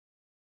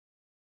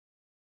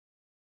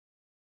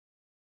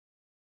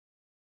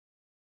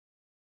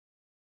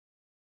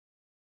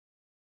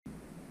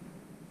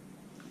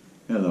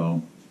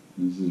Hello,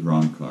 this is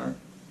Ron Clark.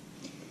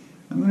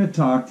 I'm going to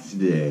talk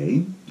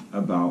today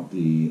about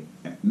the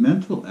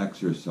mental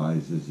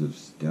exercises of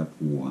step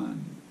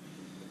 1.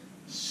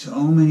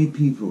 So many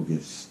people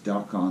get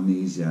stuck on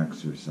these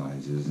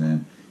exercises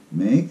and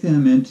make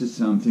them into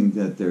something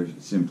that they're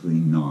simply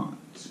not.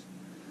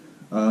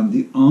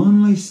 The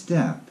only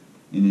step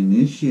in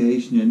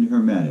initiation into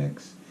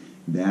Hermetics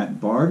that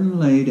Bardon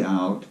laid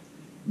out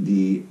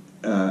the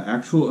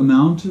actual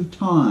amount of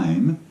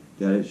time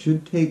that it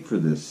should take for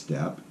this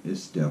step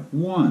is step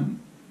 1.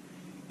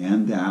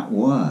 And that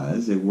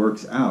was, it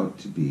works out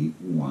to be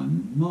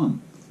 1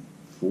 month.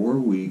 4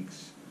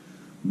 weeks,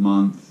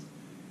 month,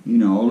 a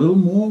little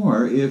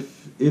more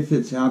if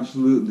it's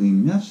absolutely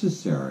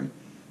necessary.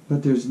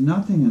 But there's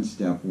nothing in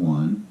step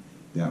 1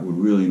 that would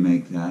really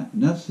make that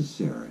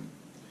necessary.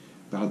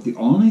 About the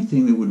only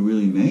thing that would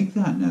really make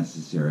that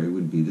necessary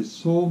would be the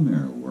soul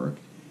mirror work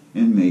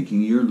and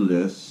making your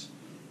lists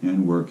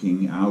and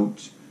working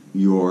out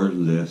your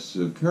lists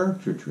of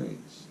character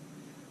traits.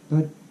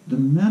 But the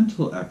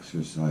mental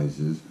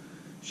exercises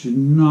should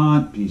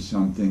not be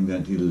something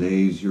that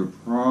delays your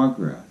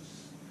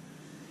progress.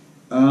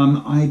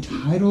 I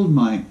titled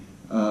my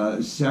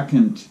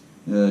second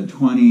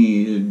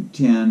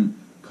 2010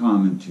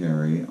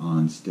 commentary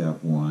on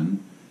step 1,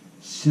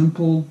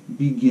 Simple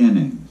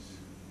Beginnings.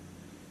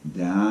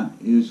 That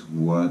is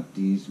what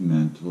these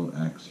mental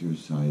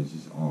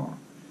exercises are.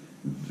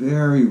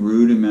 Very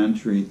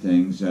rudimentary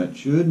things that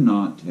should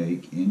not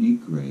take any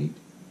great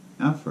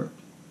effort.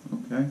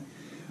 Okay?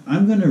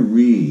 I'm going to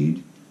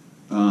read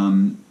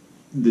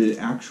the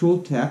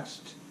actual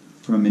text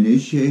from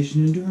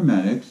Initiation into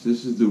Hermetics.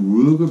 This is the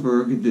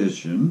Rugeberg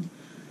edition,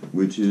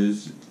 which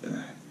is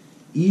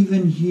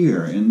even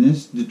here in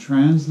the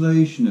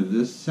translation of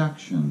this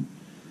section,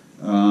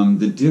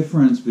 the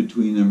difference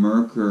between the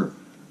Merker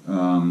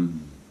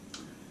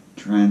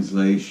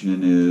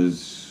translation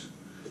is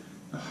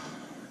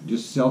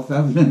just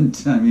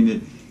self-evident. I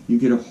mean, you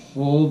get a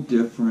whole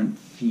different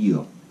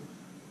feel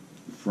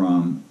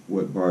from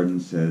what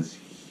Bardon says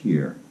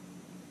here.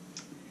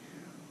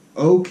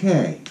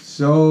 Okay,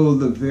 so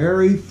the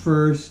very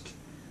first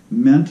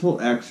mental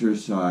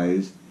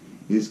exercise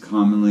is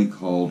commonly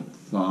called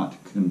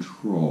thought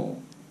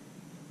control.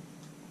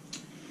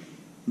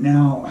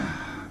 Now,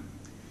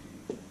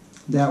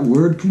 that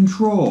word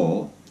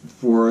control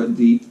for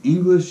the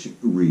English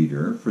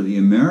reader, for the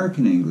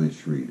American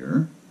English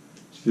reader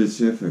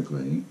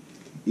specifically,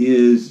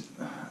 is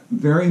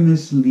very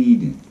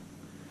misleading.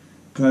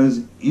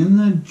 Because in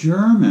the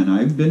German,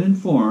 I've been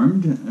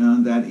informed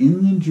that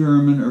in the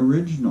German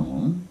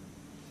original,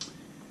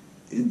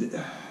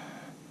 the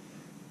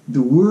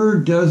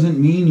word doesn't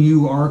mean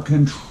you are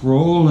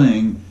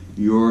controlling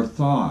your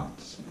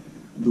thoughts.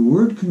 The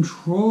word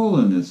control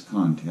in this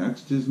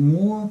context is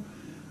more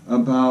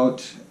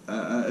about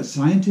a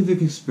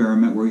scientific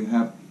experiment where you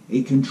have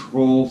a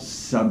control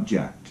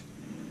subject.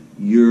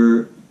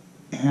 You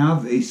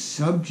have a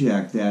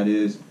subject that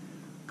is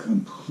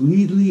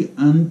completely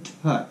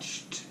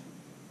untouched,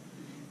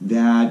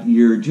 that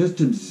you're just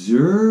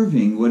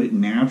observing what it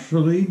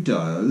naturally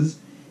does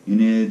in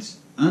its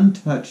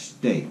untouched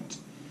state.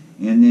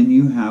 And then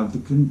you have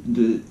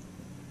the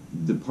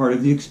part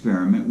of the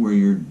experiment where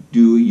you're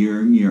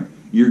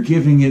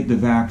giving it the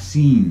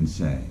vaccine,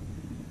 say,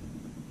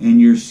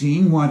 and you're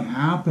seeing what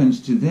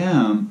happens to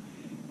them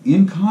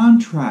in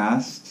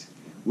contrast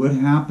what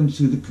happens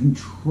to the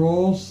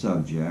control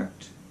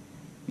subject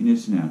in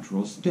its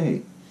natural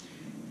state.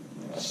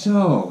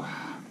 So,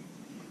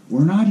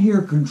 we're not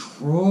here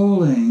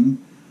controlling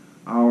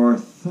our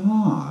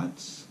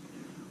thoughts.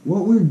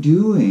 What we're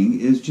doing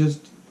is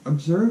just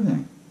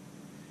observing.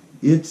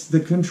 It's the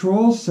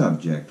control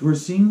subject. We're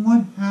seeing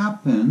what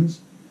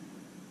happens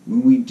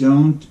when we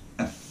don't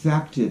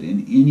affect it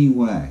in any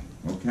way.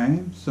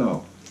 Okay?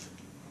 So,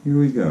 here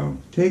we go.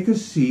 Take a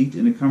seat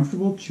in a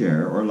comfortable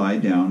chair or lie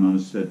down on a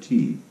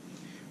settee.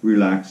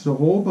 Relax the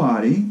whole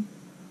body.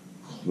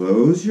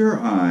 Close your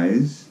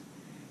eyes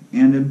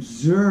and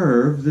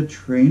observe the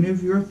train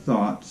of your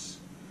thoughts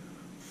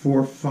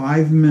for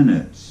 5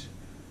 minutes,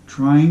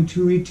 trying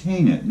to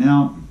retain it.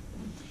 Now,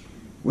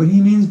 what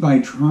he means by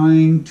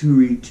trying to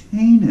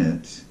retain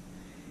it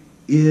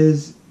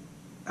is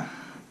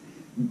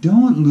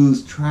don't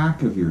lose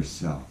track of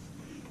yourself.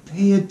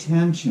 Pay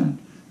attention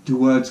to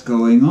what's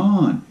going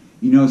on.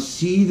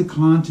 See the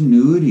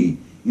continuity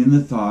in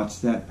the thoughts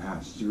that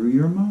pass through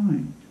your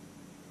mind.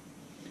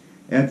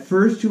 At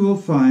first you will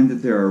find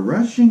that there are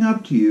rushing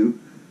up to you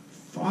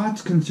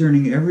thoughts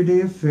concerning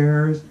everyday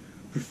affairs,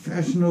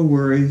 professional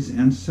worries,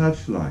 and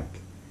such like.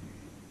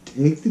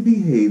 Take the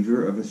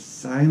behavior of a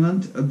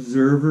silent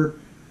observer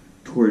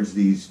towards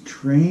these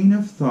train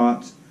of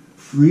thoughts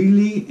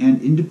freely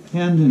and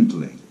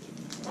independently.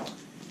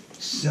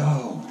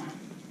 So,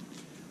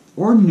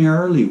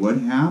 ordinarily what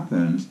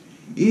happens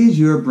is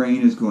your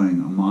brain is going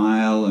a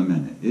mile a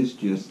minute. It's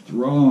just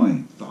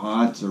throwing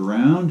thoughts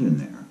around in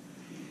there.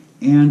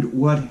 And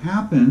what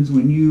happens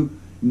when you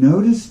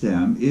notice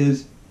them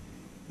is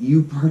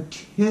you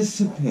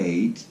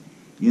participate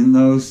in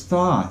those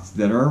thoughts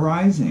that are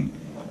arising.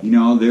 You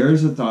know,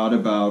 there's a thought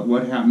about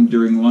what happened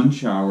during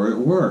lunch hour at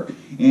work,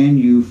 and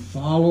you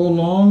follow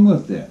along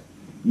with it.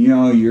 You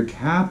know, you're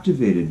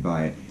captivated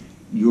by it.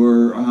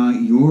 Your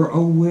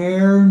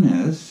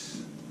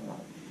awareness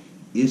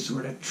is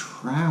sort of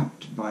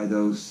trapped by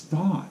those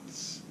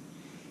thoughts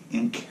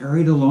and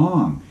carried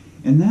along.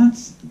 And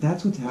that's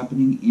what's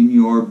happening in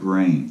your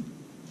brain.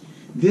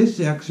 This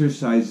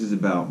exercise is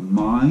about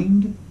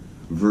mind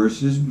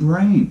versus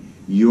brain.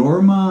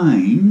 Your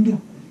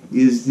mind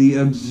is the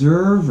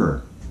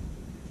observer,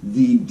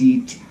 the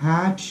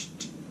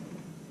detached,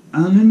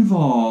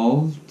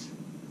 uninvolved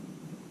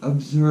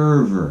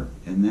observer.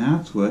 And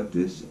that's what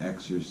this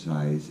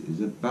exercise is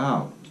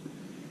about.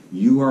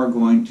 You are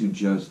going to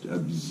just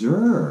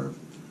observe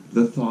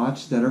the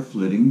thoughts that are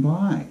flitting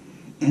by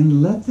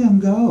and let them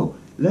go.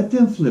 Let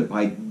them flit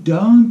by.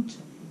 Don't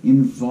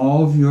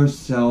involve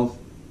yourself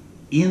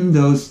in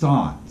those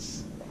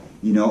thoughts.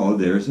 You know, oh,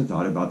 there's a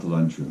thought about the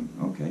lunchroom.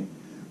 Okay,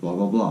 blah,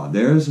 blah, blah.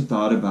 There's a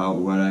thought about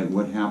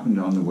what happened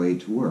on the way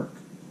to work.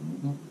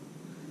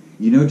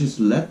 You know, just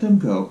let them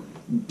go.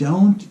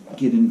 Don't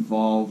get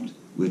involved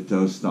with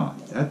those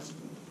thoughts. That's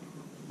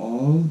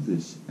all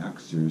this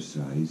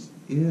exercise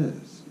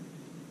is.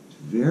 It's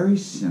very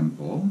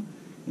simple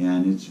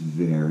and it's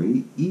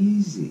very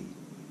easy.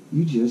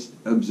 You just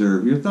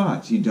observe your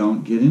thoughts. You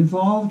don't get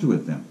involved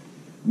with them.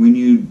 When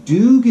you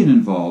do get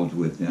involved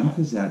with them,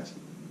 because that's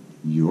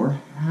your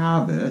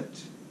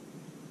habit,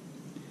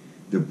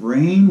 the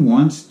brain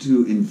wants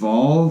to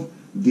involve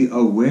the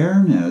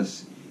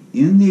awareness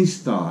in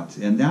these thoughts,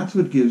 and that's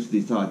what gives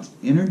the thoughts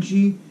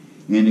energy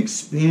and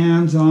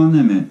expands on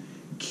them and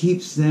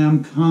keeps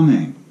them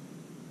coming.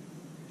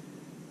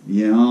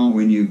 You know,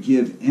 when you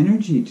give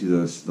energy to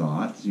those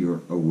thoughts,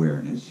 your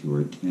awareness,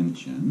 your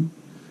attention,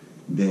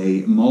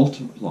 they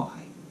multiply.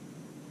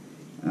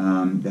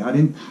 That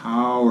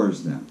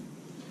empowers them.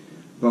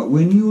 But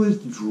when you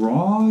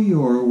withdraw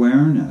your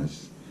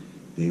awareness,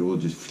 they will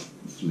just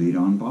fleet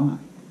on by.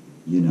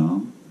 You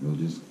know, they'll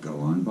just go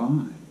on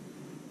by.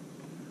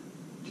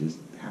 Just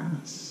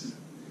pass.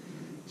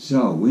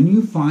 So when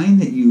you find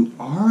that you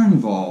are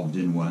involved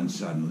in one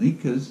suddenly,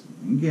 because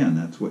again,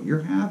 that's what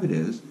your habit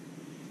is,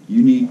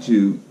 you need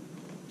to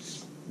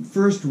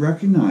first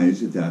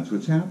recognize that that's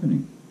what's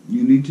happening.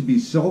 You need to be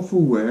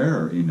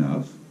self-aware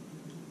enough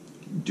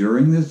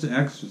during this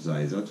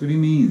exercise. That's what he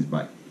means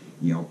by,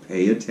 you know,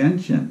 pay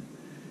attention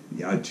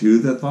to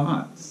the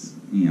thoughts.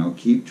 You know,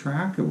 keep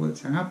track of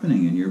what's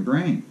happening in your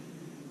brain.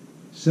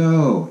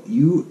 So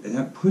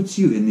that puts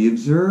you in the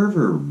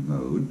observer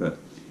mode. But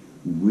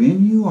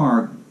when you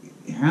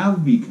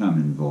have become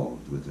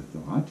involved with a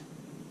thought,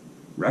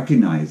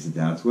 recognize that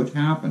that's what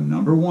happened.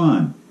 Number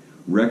one,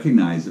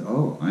 recognize,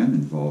 oh, I'm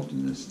involved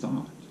in this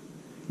thought.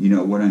 You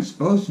know, what I'm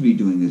supposed to be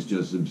doing is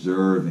just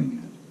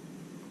observing it.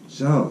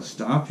 So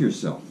stop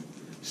yourself.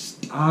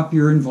 Stop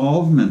your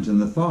involvement in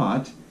the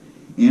thought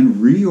and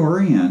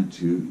reorient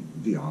to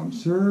the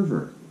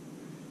observer.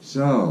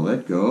 So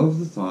let go of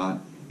the thought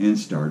and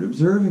start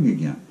observing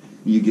again.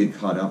 You get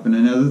caught up in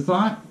another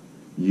thought.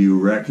 You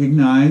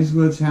recognize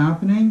what's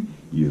happening.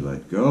 You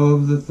let go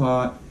of the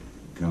thought.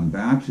 Come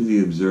back to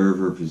the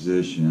observer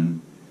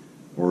position,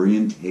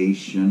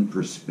 orientation,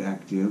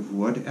 perspective,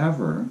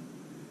 whatever,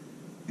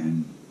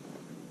 and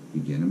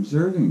begin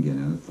observing again.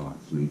 And the thought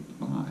fleets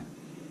by.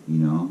 You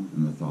know,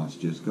 and the thoughts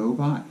just go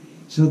by.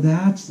 So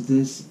that's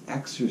this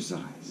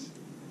exercise.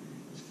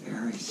 It's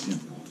very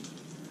simple.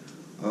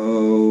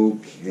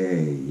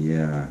 Okay,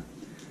 yeah.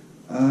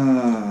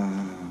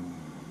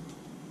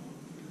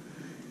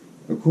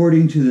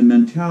 According to the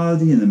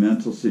mentality and the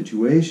mental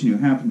situation you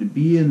happen to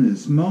be in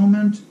this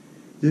moment,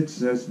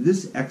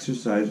 this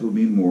exercise will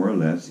be more or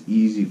less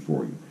easy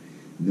for you.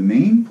 The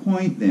main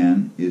point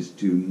then is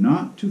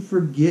not to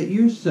forget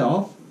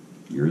yourself.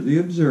 You're the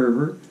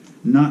observer.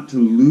 Not to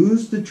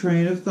lose the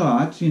train of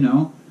thoughts, you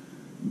know.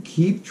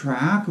 Keep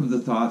track of the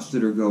thoughts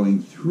that are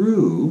going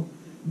through.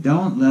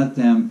 Don't let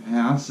them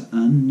pass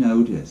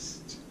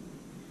unnoticed.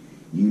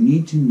 You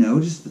need to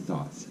notice the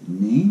thoughts.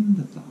 Name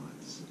the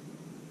thoughts.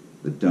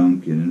 But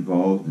don't get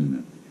involved in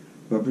it.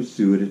 But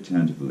pursue it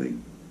attentively.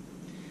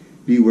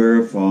 Beware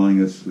of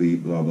falling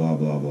asleep, blah, blah,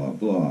 blah, blah,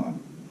 blah.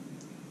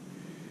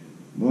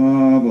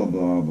 Blah, blah,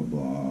 blah, blah,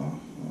 blah.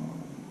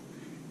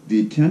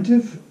 The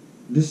attentive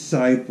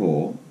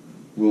disciple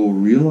will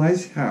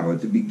realize how,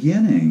 at the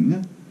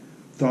beginning,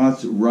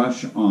 thoughts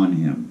rush on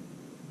him.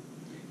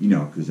 You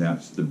know, because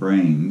that's the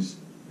brain's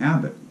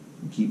habit.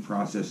 Keep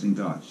processing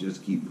thoughts.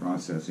 Just keep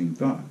processing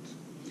thoughts.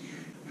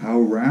 How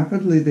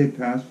rapidly they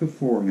pass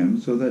before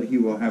him, so that he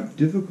will have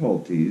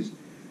difficulties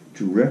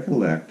to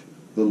recollect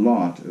the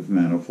lot of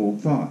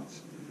manifold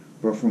thoughts.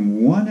 But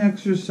from one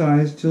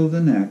exercise till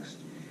the next,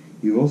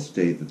 he will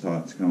state the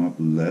thoughts come up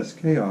less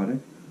chaotic,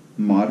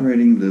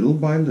 moderating little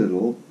by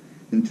little,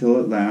 until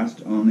at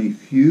last only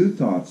few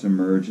thoughts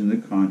emerge in the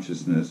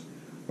consciousness,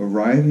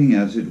 arriving,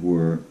 as it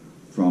were,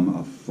 from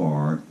a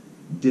far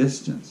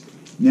distance.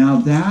 Now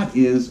that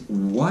is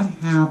what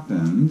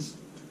happens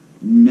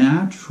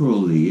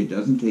naturally. It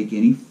doesn't take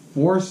any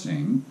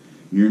forcing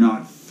You're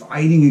not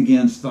fighting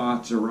against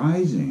thoughts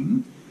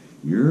arising.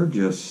 You're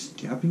just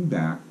stepping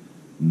back,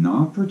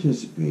 not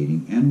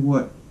participating, and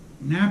what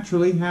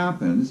naturally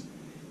happens,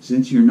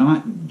 since you're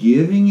not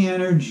giving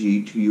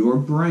energy to your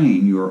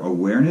brain, your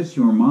awareness,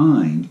 your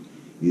mind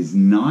is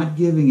not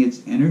giving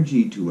its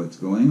energy to what's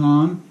going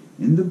on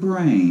in the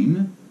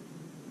brain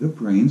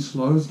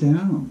slows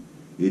down.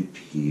 It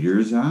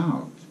peters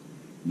out.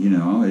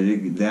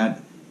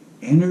 That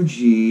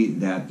energy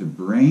that the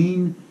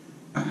brain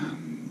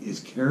is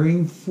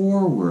carrying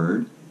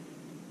forward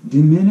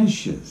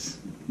diminishes.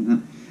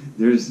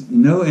 There's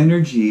no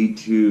energy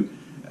to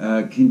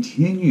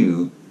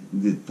continue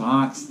the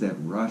thoughts that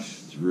rush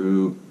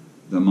through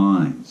the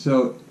mind.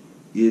 So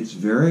it's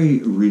very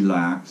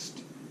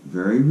relaxed,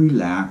 very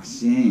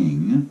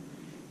relaxing,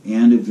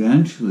 and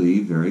eventually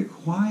very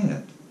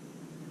quiet.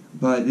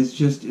 But it's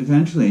just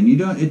eventually,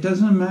 and it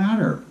doesn't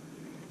matter.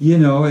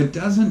 It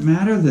doesn't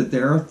matter that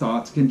there are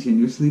thoughts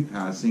continuously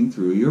passing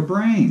through your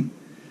brain.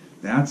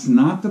 That's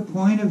not the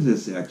point of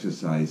this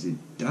exercise. It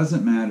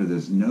doesn't matter.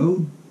 There's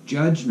no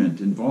judgment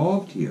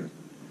involved here.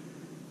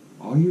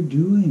 All you're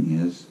doing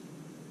is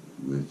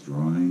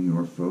withdrawing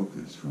your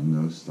focus from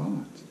those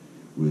thoughts,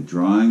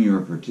 withdrawing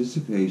your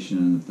participation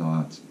in the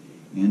thoughts,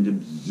 and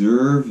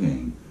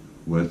observing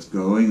what's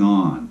going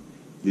on.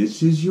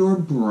 This is your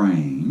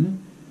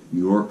brain,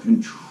 your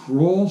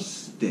control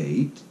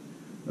state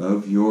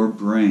of your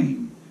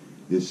brain.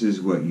 This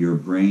is what your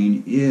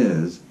brain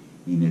is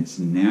in its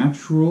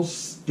natural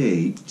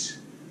state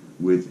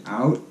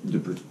without the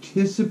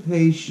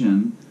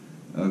participation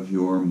of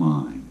your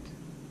mind.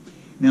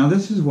 Now,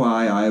 this is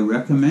why I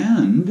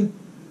recommend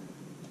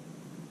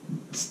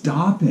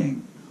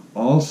stopping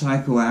all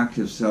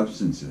psychoactive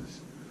substances,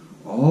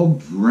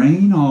 all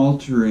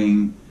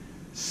brain-altering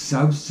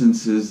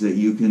substances that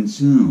you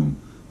consume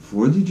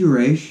for the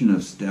duration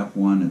of step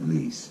 1 at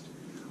least,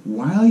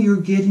 while you're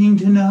getting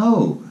to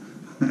know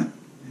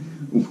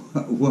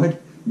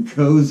what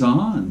goes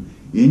on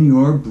in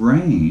your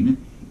brain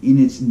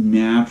in its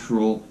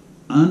natural,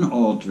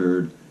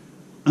 unaltered,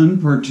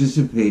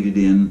 unparticipated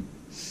in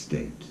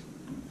state.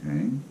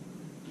 Okay?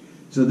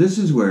 So this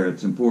is where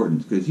it's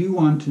important, because you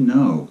want to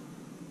know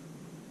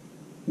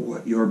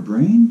what your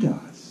brain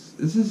does.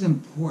 This is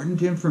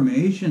important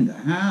information to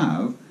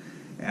have.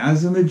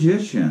 As a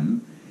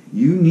magician,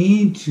 you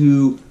need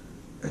to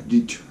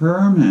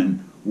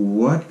determine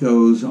what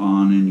goes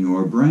on in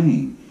your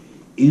brain.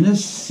 In a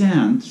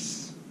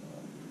sense,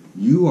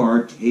 you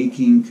are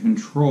taking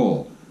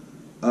control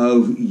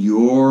of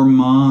your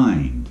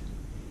mind.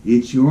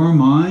 It's your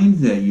mind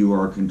that you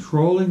are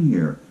controlling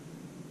here,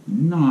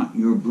 not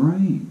your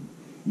brain.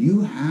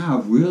 You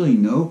have really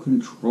no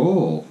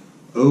control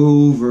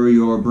over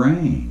your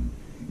brain.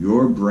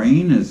 Your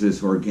brain is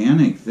this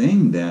organic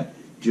thing that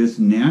just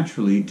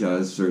naturally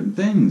does certain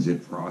things.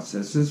 It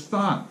processes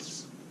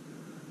thoughts.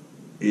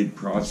 It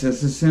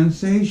processes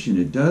sensation.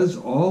 It does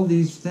all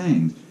these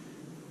things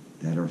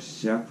that are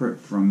separate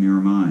from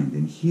your mind.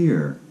 And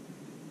here,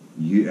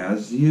 you,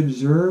 as the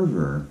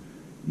observer,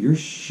 you're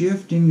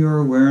shifting your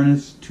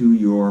awareness to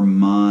your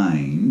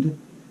mind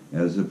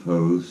as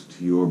opposed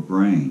to your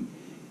brain.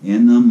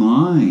 And the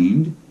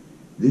mind,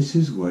 this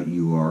is what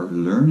you are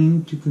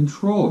learning to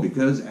control,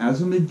 because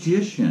as a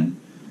magician,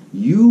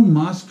 you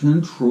must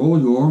control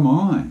your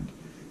mind.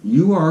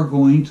 You are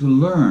going to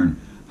learn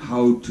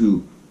how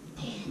to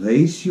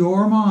place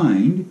your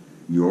mind,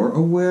 your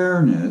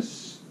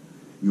awareness,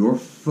 your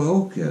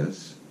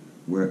focus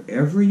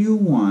wherever you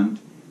want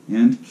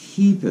and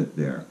keep it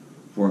there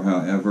for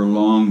however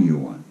long you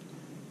want.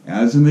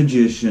 As a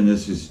magician,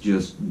 this is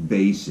just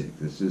basic.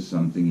 This is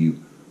something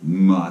you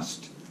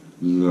must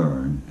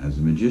learn as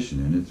a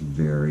magician, and it's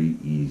very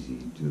easy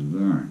to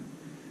learn.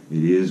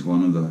 It is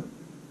one of the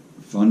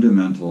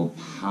fundamental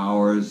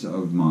powers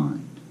of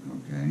mind,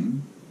 okay?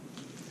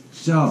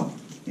 So,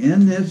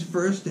 in this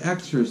first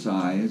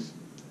exercise,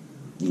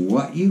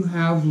 what you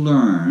have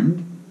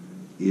learned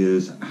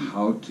is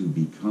how to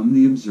become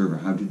the observer,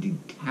 how to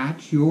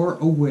detach your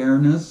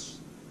awareness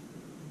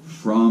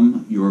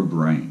from your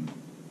brain,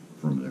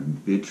 from the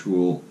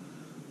habitual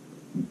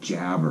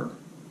jabber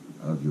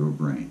of your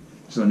brain.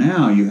 So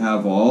now you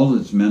have all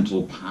this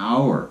mental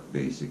power,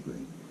 basically.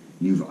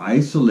 You've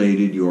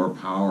isolated your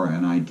power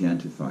and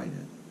identified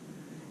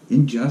it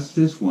in just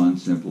this one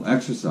simple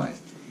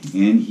exercise.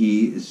 And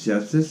he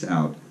sets this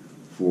out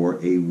for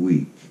a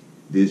week.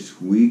 This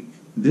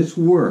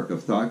work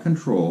of thought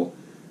control,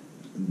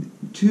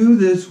 to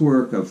this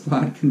work of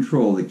thought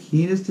control, the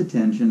keenest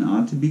attention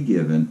ought to be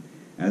given,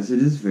 as it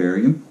is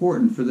very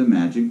important for the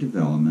magic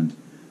development,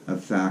 a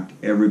fact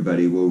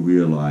everybody will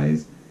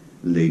realize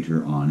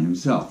later on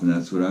himself. And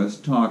that's what I was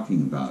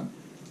talking about,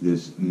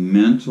 this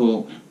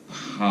mental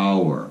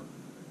power.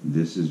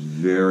 This is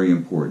very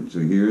important. So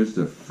here's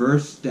the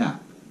first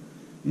step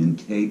in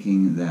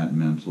taking that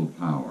mental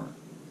power,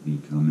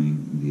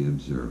 becoming the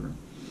observer.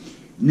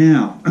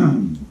 Now,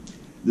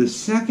 the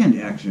second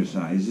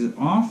exercise is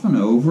often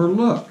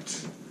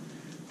overlooked.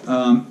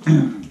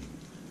 And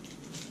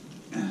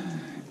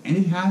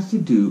it has to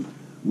do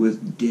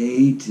with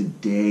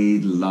day-to-day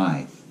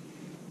life,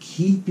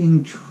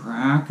 keeping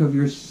track of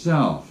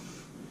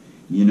yourself.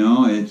 You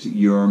know, it's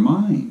your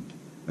mind.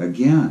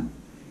 Again,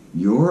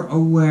 your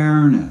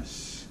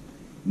awareness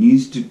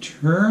needs to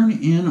turn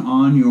in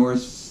on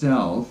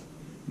yourself,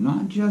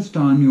 not just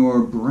on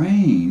your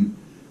brain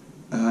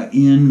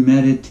in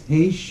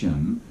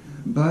meditation,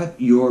 but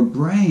your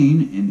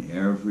brain in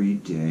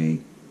everyday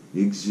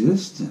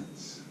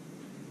existence.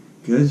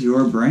 Because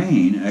your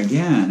brain,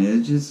 again,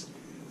 is just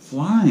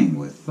flying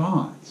with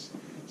thoughts.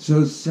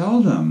 So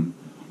seldom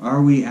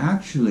are we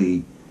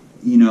actually,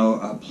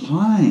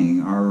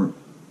 applying our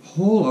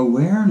whole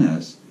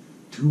awareness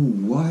to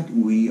what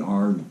we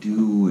are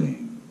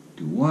doing,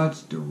 to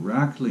what's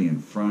directly in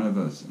front of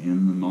us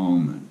in the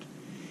moment.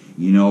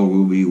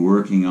 We'll be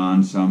working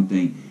on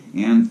something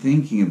and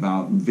thinking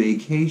about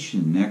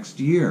vacation next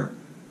year.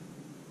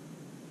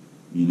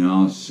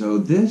 So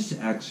this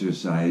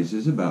exercise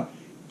is about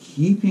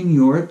keeping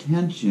your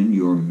attention,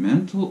 your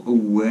mental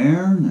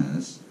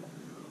awareness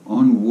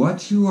on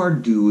what you are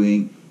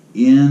doing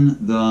in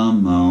the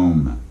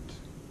moment.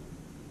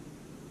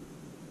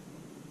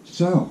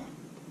 So,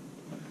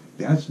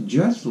 that's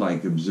just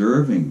like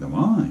observing the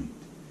mind,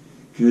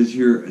 because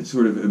you're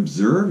sort of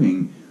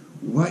observing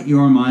what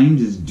your mind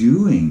is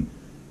doing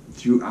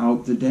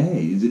throughout the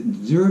day,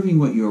 observing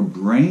what your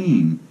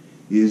brain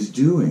is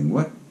doing.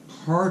 What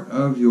part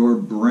of your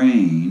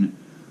brain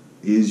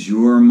is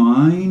your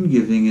mind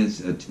giving its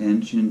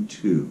attention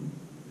to?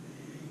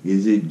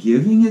 Is it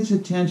giving its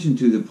attention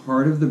to the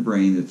part of the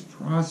brain that's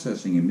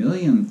processing a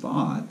million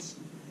thoughts?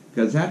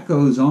 Because that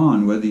goes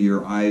on whether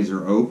your eyes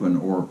are open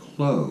or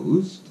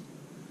closed.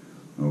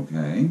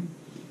 Okay?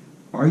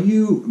 Are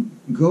you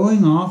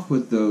going off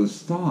with those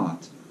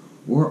thoughts,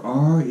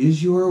 or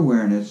is your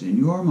awareness in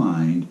your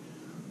mind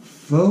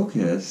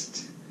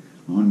focused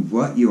on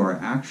what you are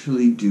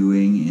actually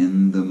doing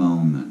in the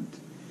moment?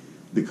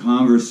 The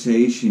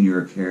conversation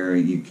you're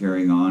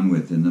carrying on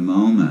with in the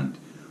moment?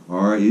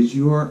 Or is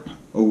your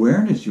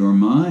awareness, your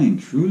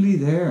mind, truly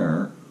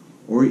there?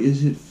 Or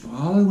is it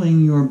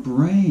following your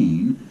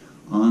brain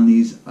on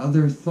these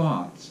other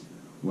thoughts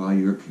while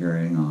you're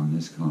carrying on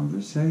this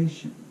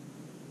conversation?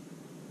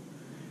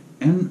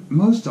 And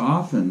most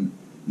often,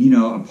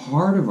 a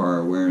part of our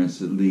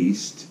awareness at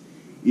least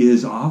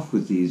is off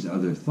with these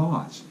other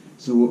thoughts.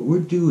 So what we're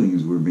doing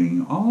is we're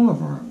bringing all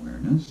of our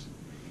awareness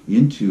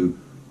into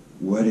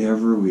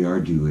whatever we are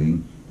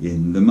doing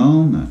in the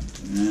moment.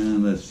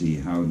 And let's see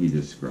how he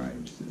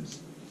describes this.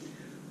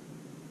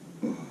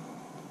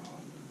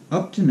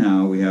 Up to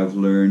now, we have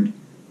learned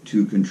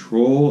to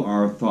control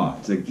our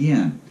thoughts.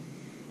 Again,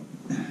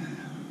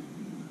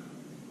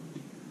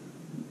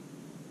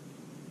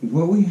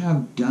 what we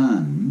have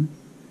done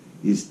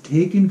is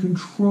taken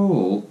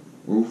control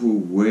over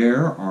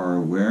where our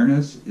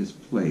awareness is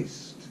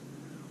placed,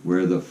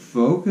 where the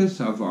focus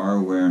of our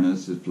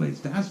awareness is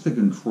placed. That's the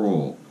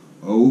control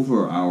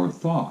over our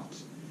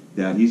thoughts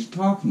that he's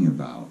talking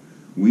about.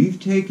 We've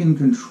taken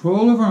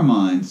control of our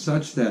minds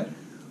such that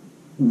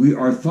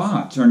our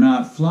thoughts are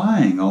not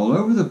flying all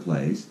over the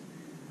place.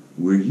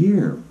 We're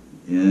here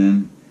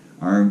in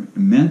our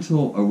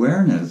mental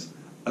awareness,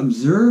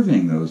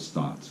 observing those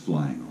thoughts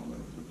flying all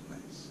over the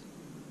place.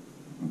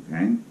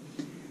 Okay?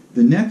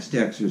 The next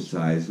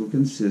exercise will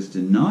consist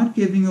in not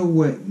giving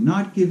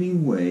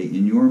way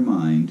in your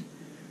mind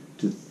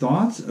to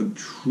thoughts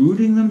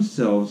obtruding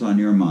themselves on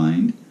your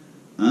mind,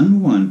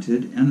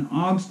 unwanted and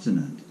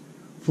obstinate.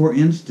 For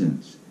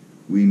instance,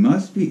 we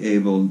must be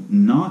able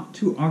not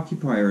to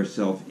occupy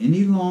ourselves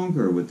any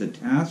longer with the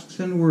tasks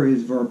and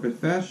worries of our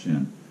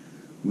profession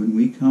when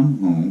we come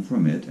home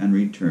from it and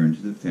return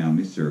to the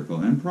family circle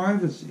and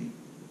privacy.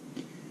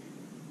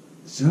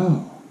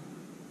 So,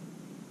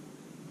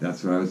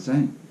 that's what I was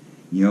saying.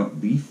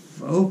 Be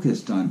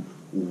focused on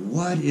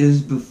what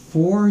is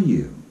before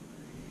you.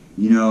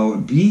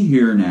 Be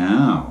here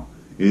now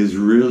is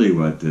really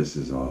what this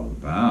is all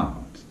about.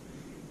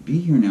 Be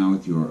here now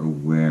with your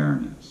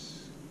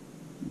awareness.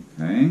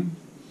 Okay?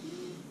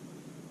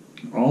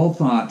 All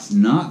thoughts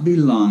not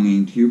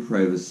belonging to your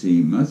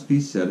privacy must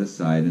be set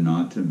aside and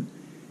ought to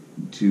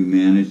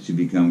manage to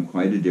become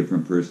quite a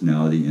different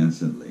personality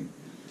instantly.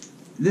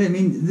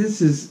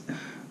 This is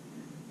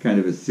kind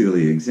of a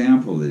silly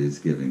example that he's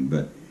giving,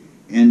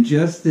 and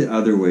just the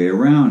other way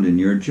around in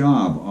your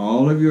job,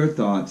 all of your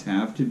thoughts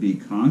have to be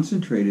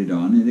concentrated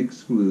on it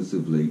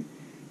exclusively,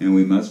 and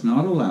we must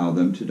not allow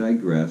them to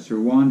digress or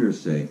wander,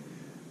 say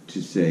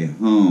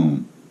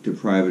home, to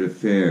private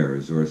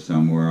affairs, or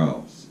somewhere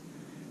else.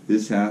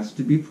 This has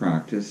to be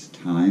practiced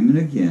time and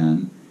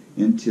again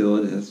until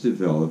it has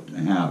developed a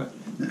habit.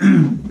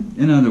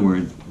 In other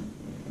words,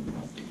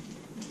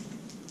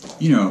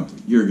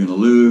 you're going to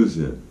lose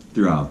it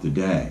throughout the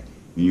day,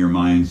 and your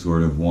mind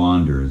sort of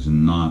wanders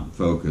and not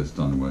focused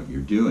on what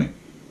you're doing.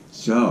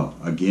 So,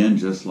 again,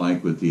 just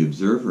like with the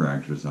observer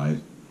exercise,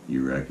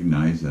 you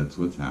recognize that's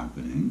what's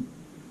happening,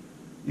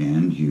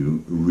 and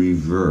you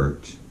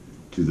revert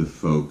to the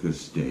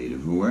focused state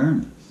of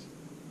awareness.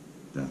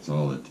 That's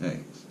all it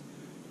takes.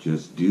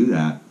 Just do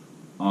that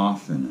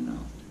often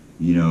enough.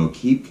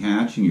 keep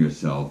catching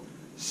yourself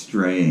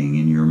straying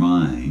in your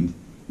mind,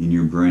 in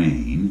your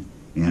brain,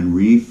 and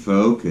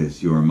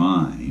refocus your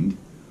mind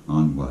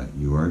on what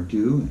you are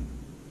doing.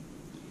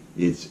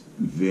 It's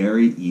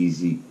very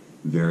easy,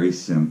 very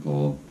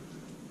simple.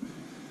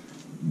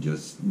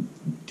 Just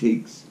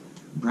takes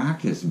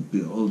practice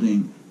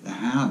building the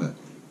habit,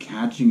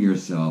 catching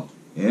yourself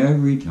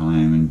every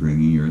time and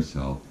bringing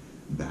yourself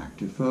back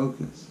to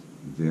focus.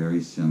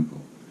 Very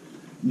simple.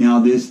 Now,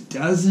 this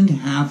doesn't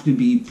have to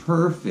be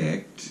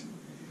perfect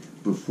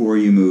before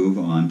you move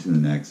on to the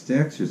next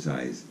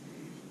exercise.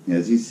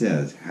 As he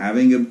says,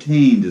 having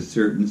obtained a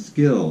certain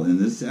skill in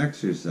this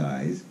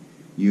exercise,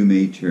 you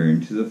may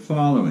turn to the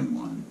following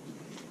one.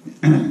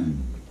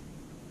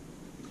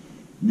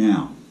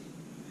 Now,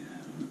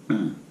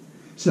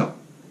 so,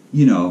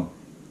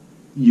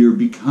 you're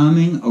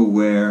becoming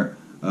aware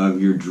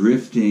of your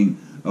drifting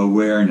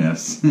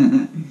awareness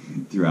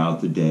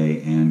throughout the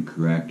day and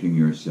correcting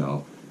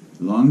yourself.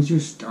 As long as you're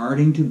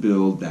starting to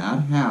build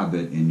that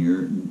habit in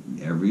your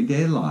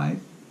everyday life,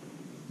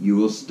 you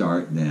will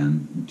start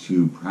then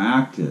to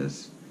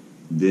practice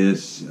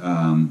this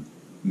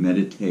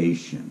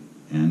meditation.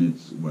 And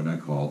it's what I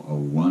call a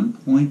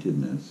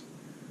one-pointedness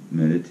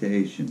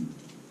meditation.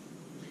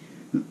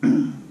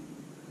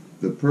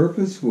 The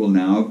purpose will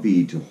now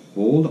be to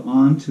hold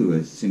on to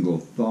a single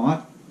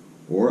thought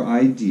or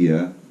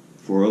idea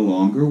for a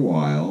longer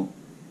while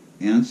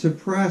and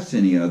suppress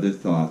any other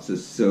thoughts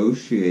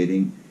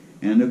associating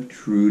and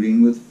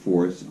obtruding with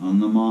force on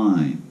the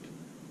mind.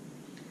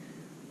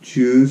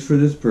 Choose for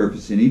this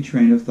purpose any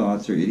train of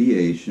thoughts or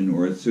ideation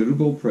or a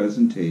suitable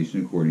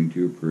presentation according to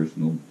your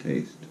personal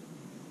taste.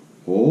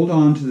 Hold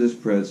on to this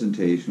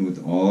presentation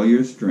with all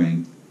your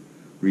strength.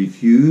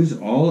 Refuse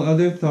all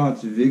other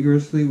thoughts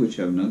vigorously which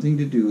have nothing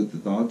to do with the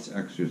thoughts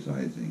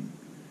exercising.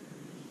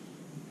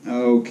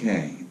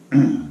 Okay.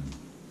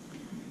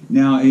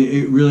 Now,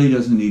 it really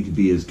doesn't need to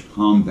be as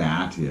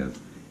combative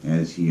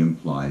as he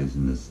implies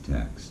in this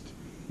text.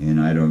 And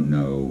I don't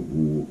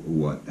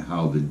know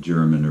how the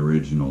German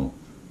original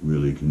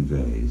really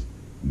conveys.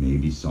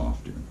 Maybe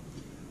softer.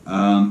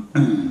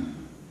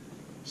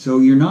 So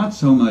you're not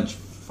so much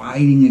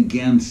fighting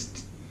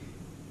against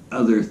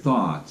other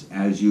thoughts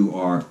as you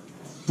are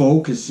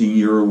focusing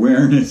your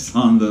awareness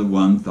on the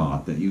one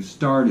thought that you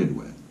started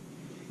with.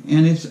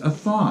 And it's a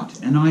thought,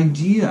 an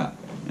idea.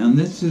 And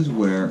this is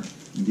where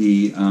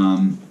the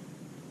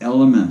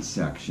element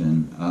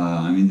section,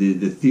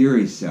 the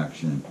theory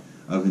section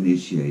of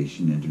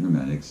initiation into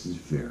Hermetics is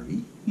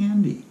very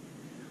handy.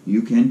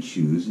 You can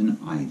choose an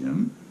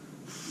item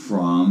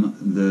from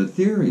the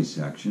theory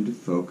section to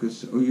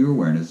focus your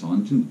awareness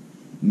on, to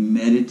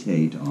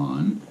meditate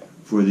on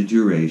for the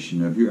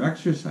duration of your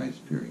exercise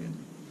period.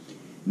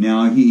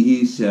 Now,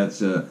 he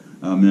sets a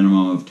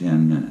minimum of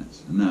 10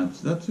 minutes, and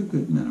that's a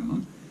good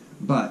minimum.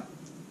 But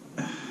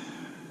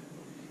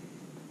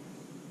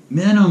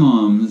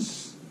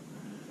minimums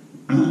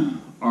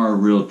are a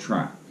real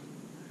trap.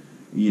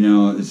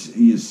 You're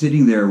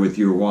sitting there with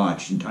your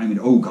watch and timing,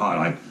 oh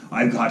God,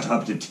 I've got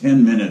up to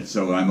 10 minutes,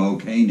 so I'm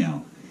okay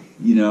now.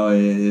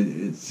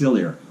 It's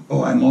sillier.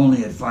 Oh, I'm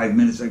only at 5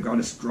 minutes, I've got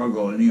to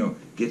struggle, and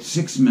get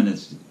 6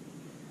 minutes.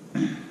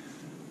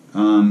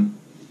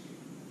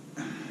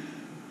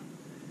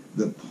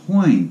 The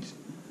point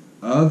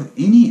of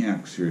any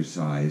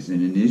exercise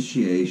in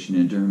initiation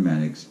into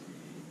Hermetics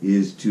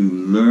is to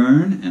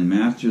learn and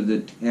master the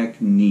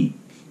technique.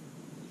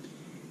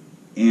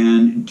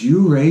 And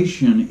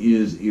duration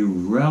is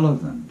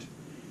irrelevant.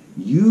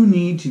 You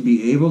need to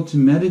be able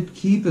to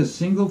keep a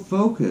single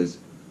focus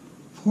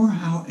for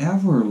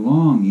however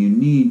long you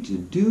need to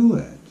do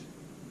it.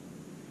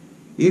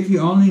 If you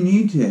only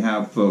need to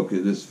have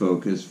this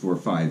focus for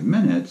 5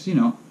 minutes,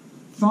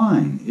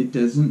 fine, it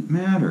doesn't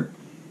matter.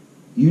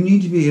 You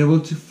need to be able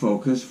to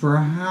focus for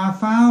a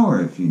half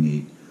hour if you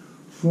need,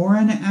 for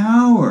an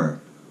hour,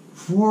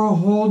 for a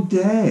whole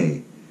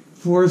day,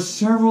 for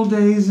several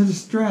days at a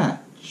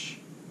stretch.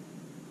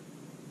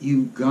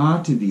 You've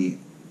got to be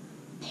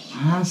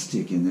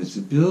plastic in this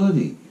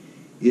ability.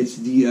 It's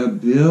the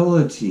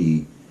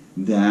ability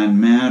that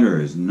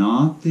matters,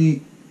 not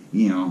the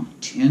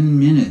 10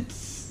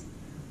 minutes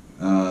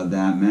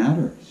that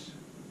matters.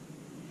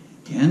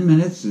 10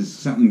 minutes is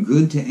something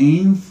good to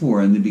aim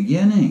for in the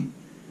beginning,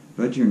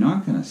 but you're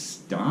not going to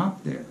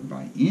stop there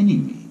by any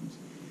means.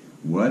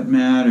 What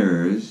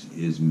matters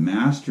is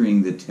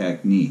mastering the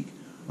technique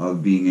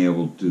of being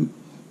able to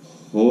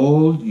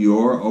hold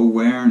your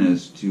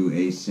awareness to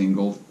a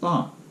single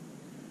thought,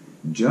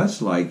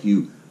 just like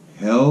you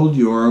held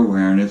your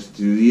awareness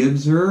to the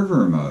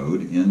observer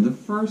mode in the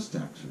first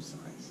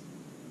exercise.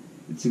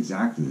 It's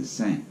exactly the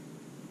same.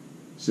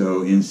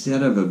 So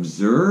instead of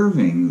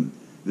observing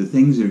the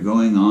things that are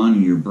going on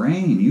in your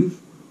brain,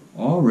 you've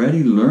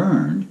already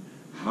learned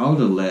how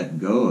to let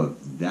go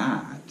of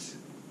that.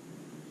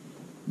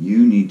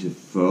 You need to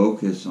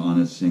focus on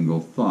a single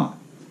thought.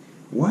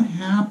 What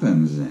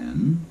happens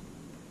then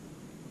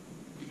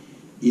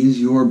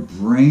is your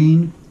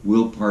brain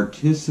will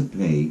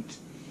participate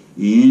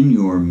in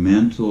your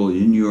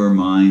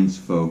mind's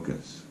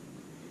focus.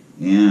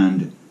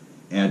 And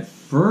at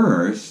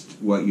first,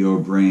 what your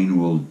brain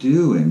will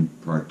do in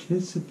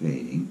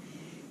participating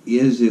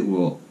is it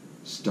will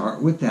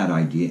start with that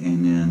idea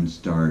and then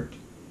start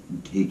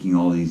taking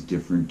all these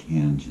different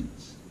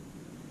tangents.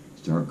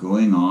 Start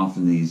going off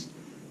in these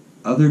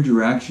other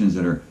directions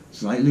that are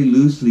slightly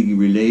loosely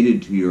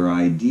related to your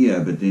idea,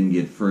 but then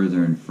get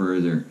further and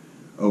further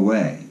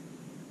away.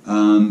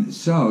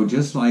 So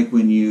just like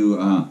when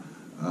you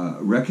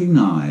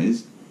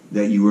recognized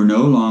that you were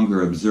no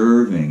longer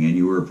observing and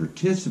you were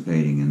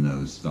participating in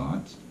those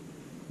thoughts,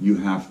 you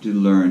have to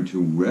learn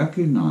to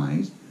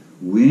recognize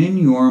when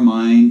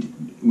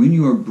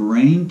your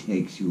brain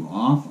takes you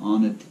off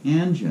on a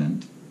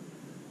tangent.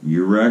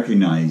 You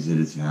recognize that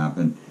it's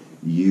happened.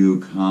 You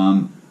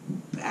come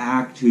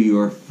back to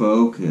your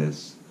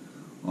focus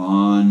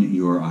on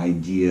your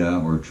idea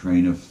or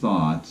train of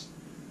thoughts,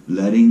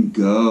 letting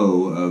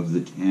go of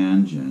the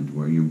tangent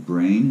where your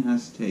brain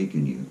has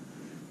taken you.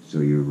 So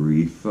you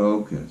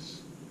refocus.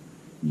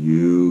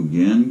 You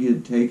again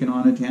get taken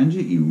on a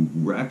tangent, you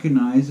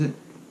recognize it,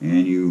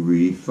 and you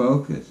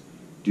refocus.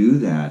 Do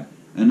that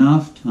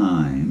enough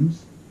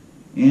times,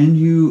 and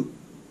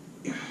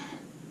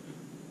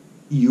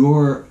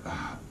your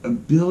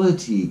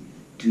ability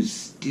to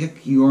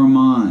stick your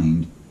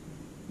mind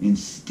and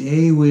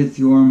stay with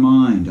your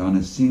mind on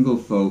a single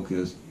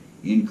focus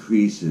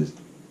increases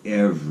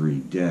every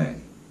day.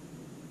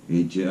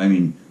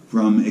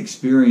 From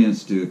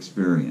experience to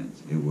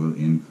experience, it will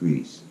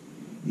increase.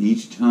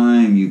 Each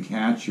time you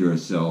catch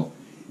yourself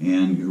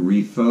and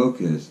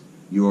refocus,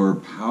 your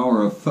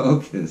power of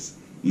focus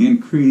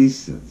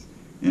increases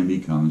and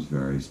becomes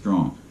very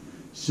strong.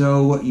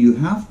 So what you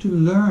have to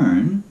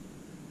learn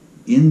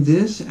in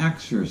this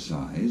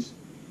exercise,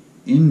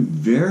 in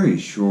very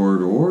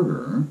short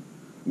order,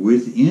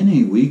 within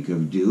a week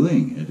of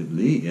doing it,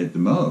 at the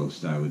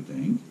most, I would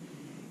think,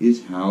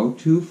 is how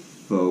to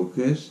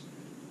focus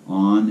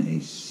on a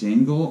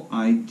single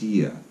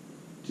idea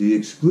to the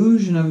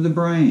exclusion of the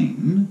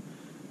brain.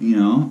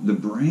 The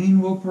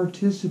brain will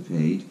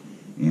participate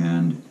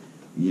and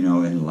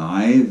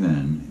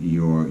enliven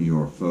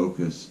your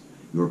focus,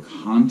 your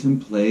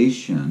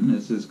contemplation.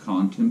 This is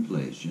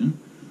contemplation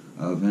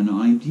of an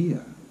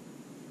idea.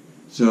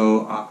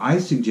 So I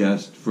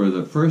suggest for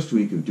the first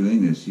week of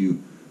doing this,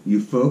 you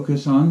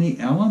focus on the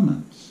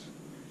elements,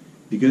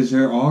 because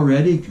they're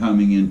already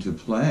coming into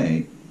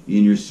play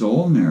in your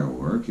soul mirror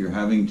work. You're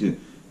having to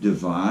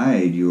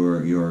divide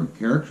your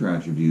character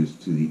attributes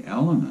to the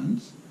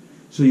elements.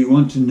 So you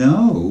want to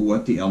know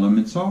what the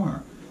elements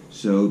are.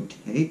 So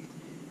take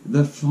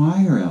the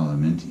fire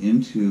element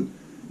into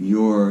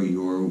your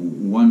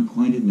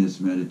one-pointedness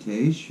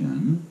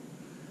meditation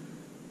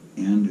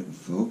and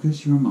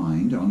focus your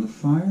mind on the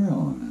fire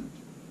element.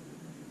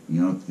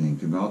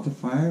 Think about the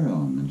fire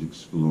element,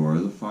 explore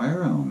the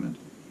fire element,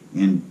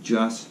 and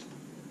just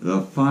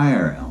the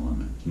fire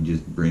element. You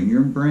just bring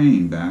your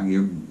brain back,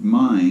 your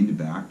mind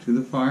back to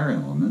the fire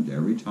element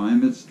every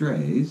time it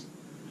strays,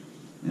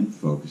 and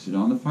focus it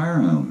on the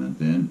fire element.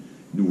 Then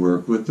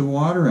work with the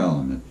water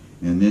element,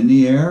 and then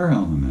the air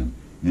element,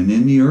 and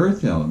then the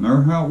earth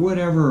element, or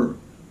whatever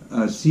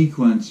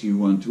sequence you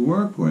want to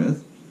work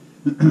with.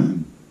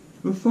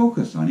 But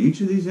focus on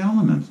each of these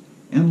elements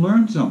and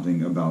learn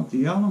something about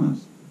the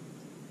elements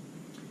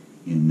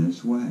in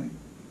this way.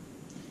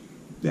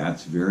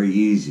 That's very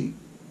easy.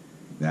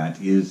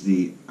 That is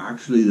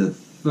actually the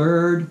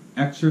third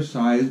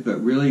exercise,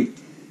 but really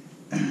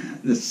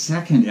the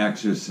second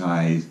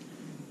exercise,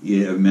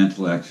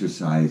 mental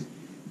exercise,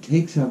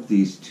 takes up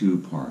these two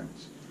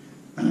parts.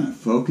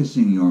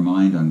 Focusing your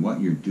mind on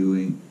what you're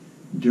doing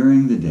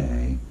during the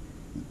day,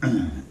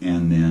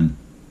 and then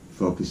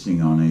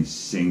focusing on a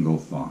single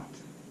thought.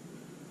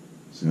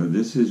 So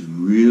this is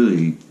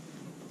really,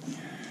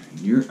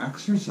 you're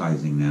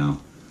exercising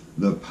now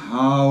the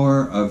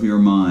power of your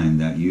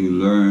mind that you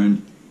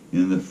learned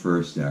in the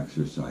first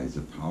exercise,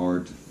 the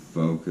power to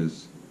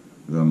focus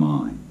the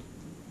mind.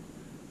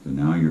 So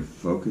now you're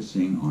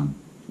focusing on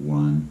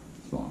one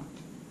thought.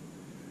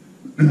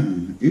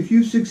 If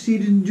you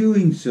succeed in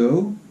doing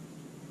so,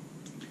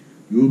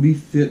 you will be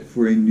fit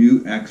for a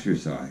new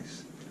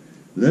exercise.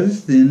 Let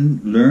us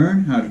then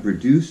learn how to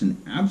produce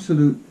an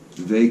absolute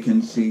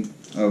vacancy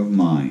of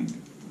mind.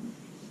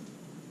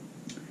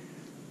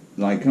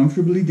 Lie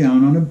comfortably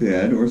down on a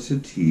bed or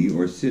settee,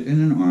 or sit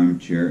in an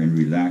armchair and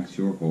relax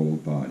your whole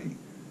body.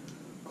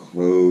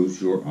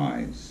 Close your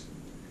eyes.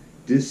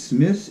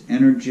 Dismiss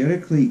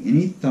energetically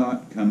any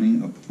thought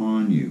coming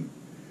upon you.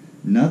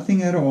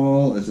 Nothing at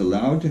all is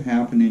allowed to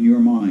happen in your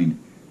mind.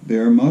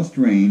 There must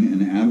reign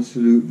an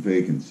absolute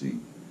vacancy.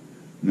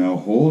 Now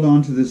hold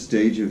on to this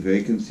stage of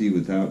vacancy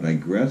without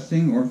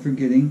digressing or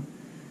forgetting.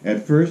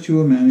 At first you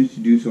will manage to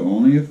do so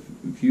only a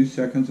few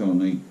seconds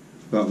only,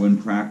 but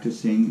when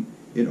practicing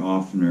it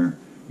oftener,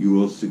 you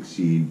will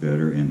succeed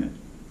better in it.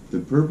 The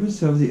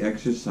purpose of the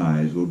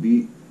exercise will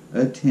be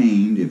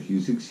attained if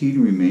you succeed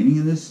in remaining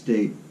in this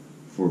state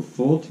for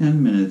full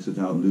 10 minutes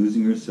without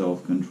losing your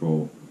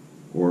self-control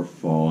or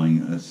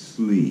falling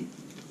asleep.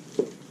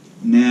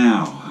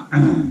 Now,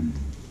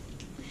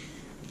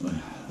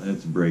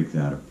 let's break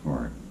that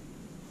apart.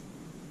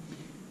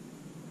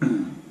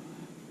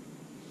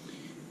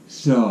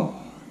 So,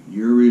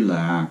 you're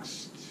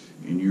relaxed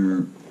in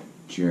your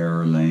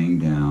chair, laying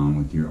down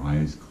with your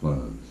eyes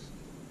closed.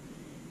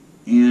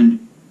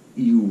 And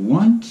you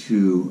want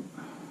to,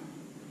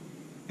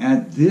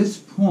 at this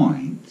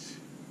point,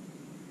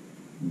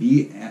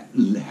 be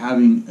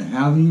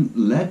having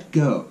let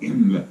go.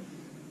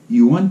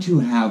 You want to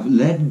have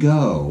let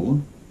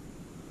go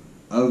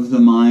of the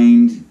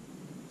mind,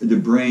 the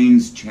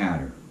brain's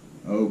chatter.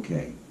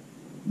 Okay.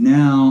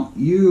 Now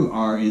you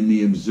are in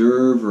the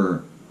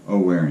observer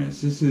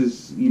awareness. This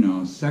is,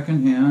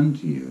 secondhand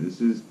to you.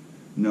 This is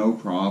no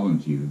problem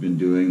to you. You've been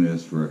doing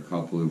this for a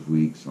couple of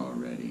weeks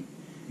already.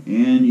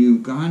 And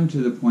you've gotten to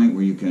the point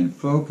where you can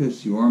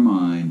focus your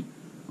mind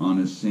on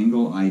a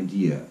single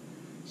idea.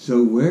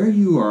 So where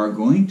you are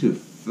going to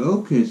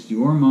focus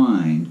your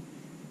mind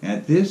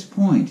at this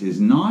point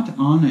is not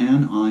on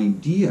an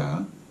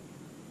idea,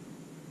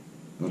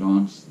 but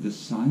on the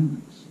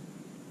silence.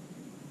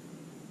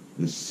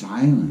 The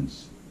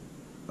silence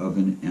of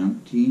an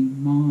empty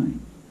mind.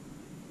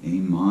 A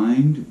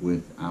mind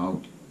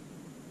without,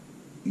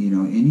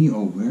 any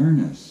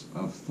awareness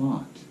of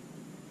thought.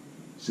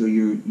 So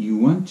you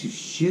want to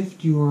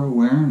shift your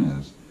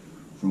awareness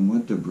from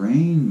what the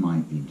brain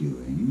might be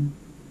doing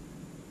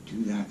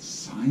to that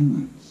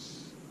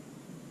silence,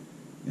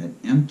 that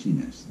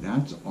emptiness.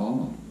 That's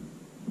all.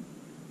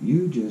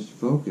 You just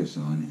focus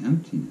on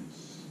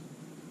emptiness.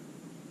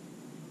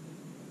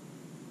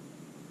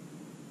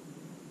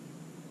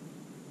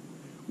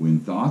 When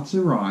thoughts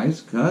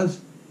arise,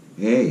 because,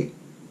 hey,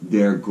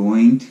 they're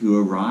going to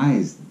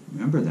arise.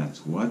 Remember,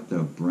 that's what the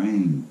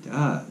brain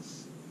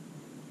does.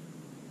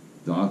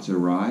 Thoughts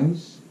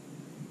arise,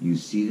 you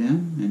see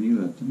them, and you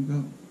let them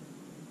go.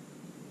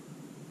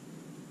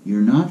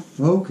 You're not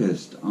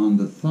focused on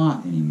the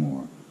thought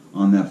anymore,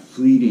 on the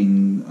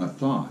fleeting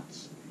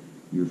thoughts.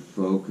 You're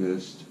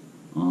focused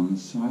on the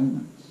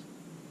silence.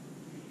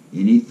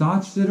 Any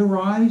thoughts that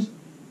arise,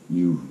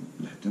 you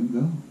let them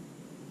go.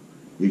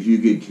 If you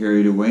get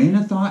carried away in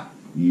a thought,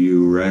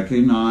 you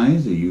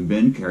recognize that you've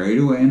been carried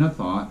away in a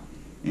thought,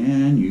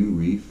 and you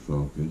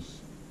refocus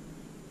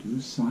to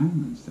the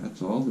silence. That's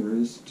all there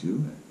is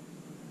to it.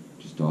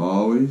 Just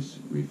always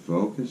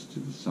refocus to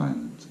the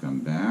silence. Come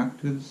back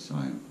to the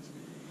silence.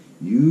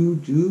 You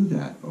do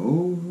that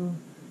over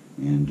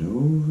and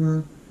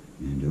over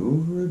and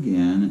over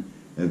again.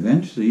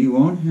 Eventually, you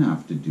won't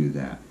have to do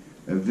that.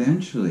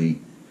 Eventually,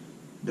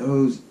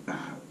 those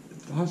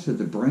thoughts that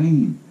the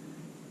brain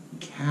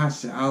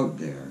casts out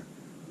there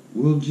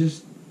will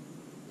just,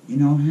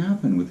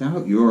 happen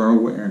without your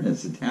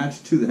awareness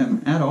attached to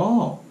them at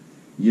all.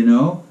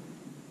 You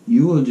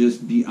will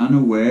just be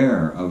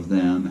unaware of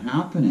them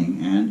happening,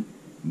 and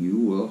you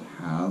will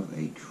have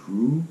a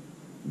true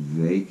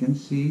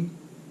vacancy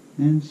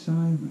and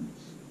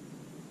silence.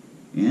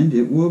 And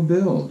it will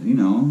build,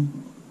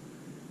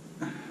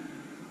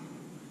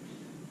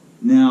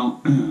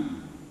 Now,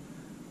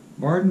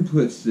 Bardon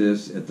puts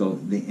this at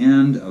the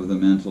end of the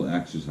mental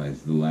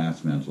exercise, the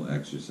last mental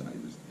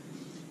exercises.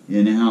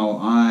 In how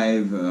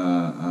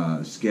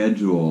I've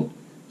scheduled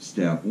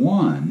step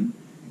 1,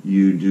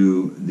 you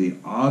do the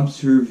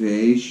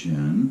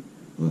observation,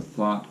 the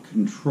thought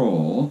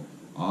control,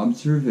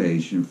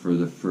 observation for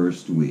the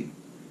first week,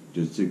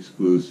 just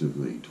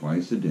exclusively,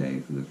 twice a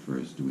day for the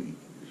first week.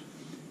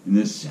 In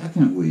the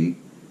second week,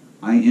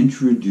 I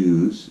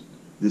introduce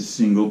the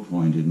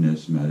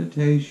single-pointedness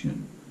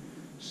meditation.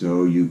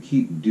 So you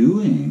keep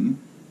doing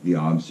the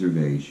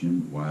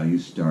observation while you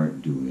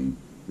start doing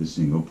the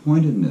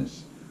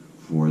single-pointedness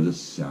for the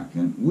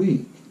second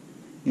week.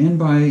 And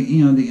by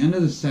the end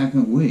of the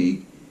second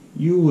week,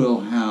 you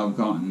will have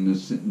gotten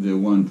the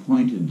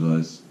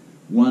one-pointedness.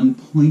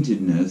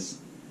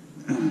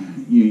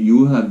 You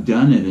will have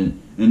done it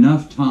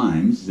enough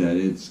times that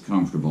it's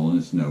comfortable and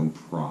it's no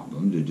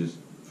problem to just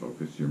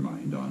focus your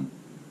mind on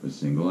a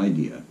single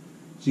idea.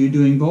 So you're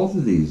doing both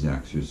of these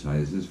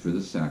exercises for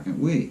the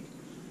second week.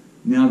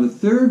 Now the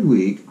third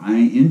week,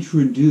 I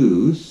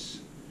introduce,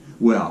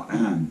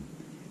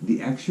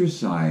 the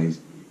exercise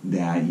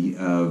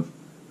of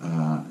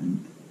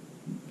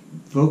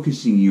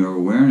focusing your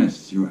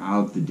awareness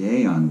throughout the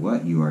day on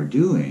what you are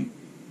doing.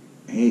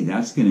 Hey,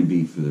 that's going to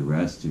be for the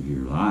rest of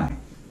your life.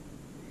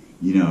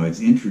 It's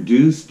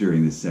introduced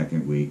during the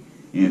second week,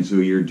 and so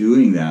you're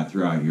doing that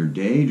throughout your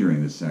day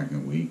during the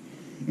second week,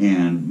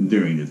 and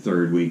during the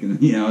third week, and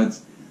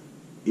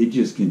it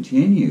just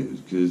continues,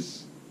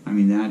 because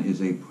that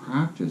is a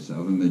practice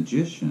of a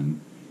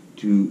magician,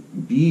 to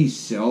be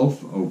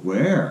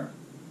self-aware,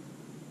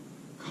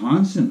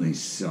 constantly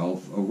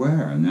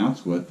self-aware, and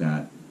that's what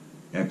that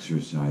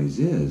exercise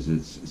is.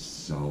 It's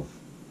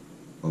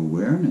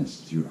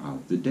self-awareness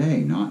throughout the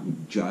day, not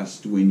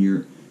just when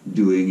you're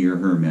doing your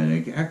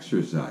Hermetic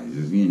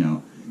exercises,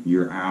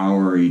 your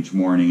hour each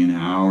morning and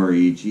hour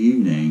each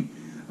evening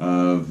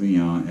of,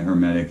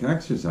 Hermetic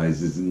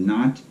exercises,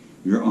 not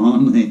your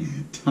only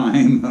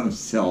time of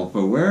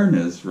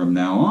self-awareness from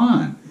now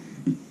on.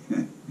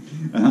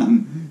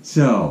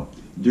 So,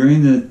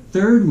 During the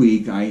third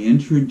week, I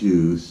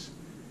introduce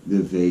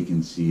the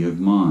vacancy of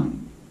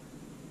mind.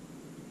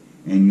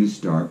 And you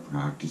start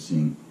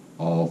practicing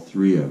all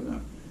three of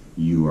them.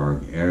 You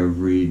are,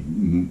 every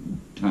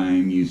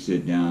time you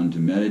sit down to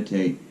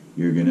meditate,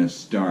 you're going to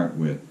start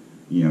with,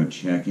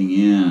 checking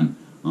in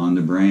on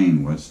the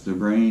brain. What's the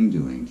brain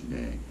doing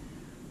today?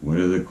 What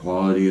are the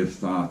quality of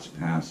thoughts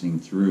passing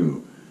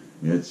through,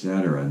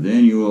 etc.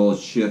 Then you will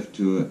shift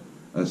to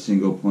a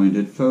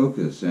single-pointed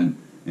focus and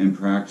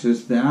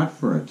practice that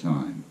for a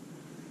time.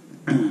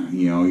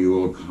 You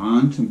will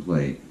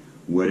contemplate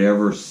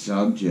whatever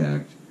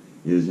subject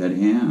is at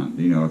hand.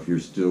 If you're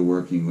still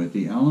working with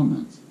the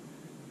elements,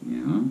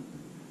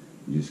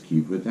 just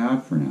keep with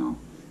that for now.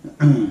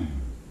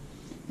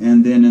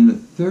 And then in the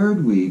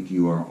third week,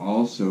 you are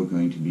also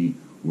going to be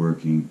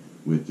working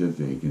with the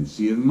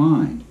vacancy of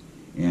mind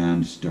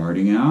and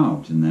starting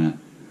out in that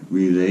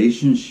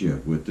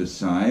relationship with the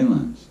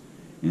silence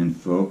and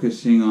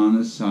focusing on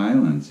the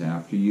silence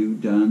after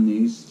you've done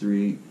these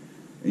three,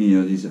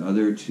 these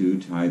other two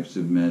types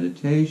of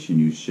meditation.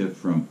 You shift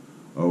from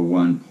a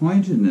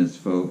one-pointedness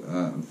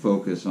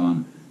focus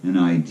on an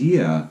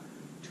idea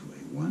to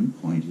a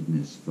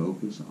one-pointedness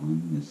focus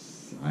on the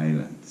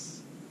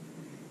silence.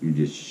 You're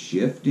just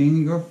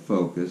shifting your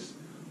focus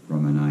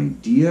from an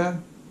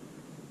idea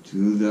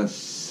to the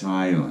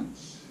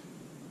silence.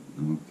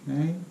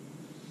 Okay?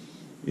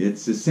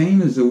 It's the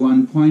same as the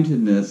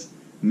one-pointedness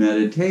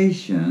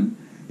meditation,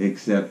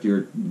 except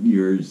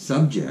your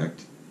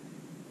subject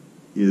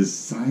is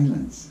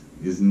silence,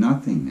 is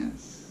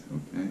nothingness.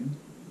 Okay?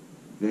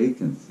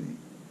 Vacancy.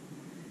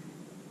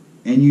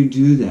 And you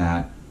do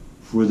that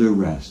for the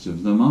rest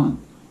of the month.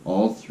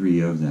 All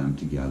three of them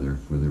together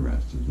for the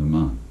rest of the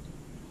month.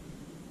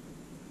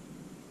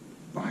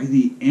 By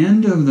the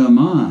end of the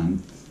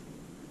month,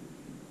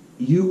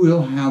 you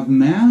will have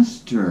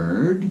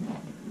mastered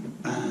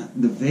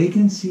the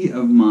vacancy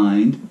of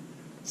mind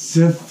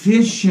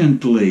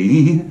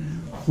sufficiently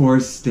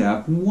for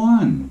step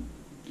one.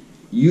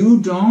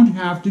 You don't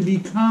have to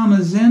become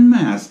a Zen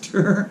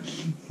master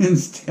in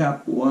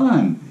step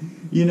one.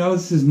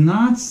 This is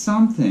not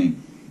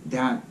something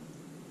that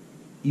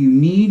you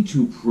need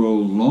to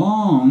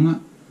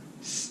prolong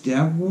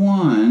step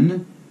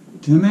one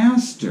to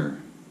master.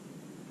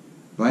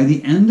 By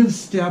the end of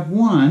step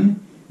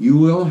one, you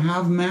will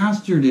have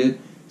mastered it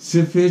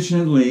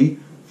sufficiently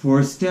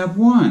for step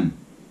one.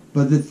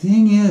 But the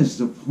thing is,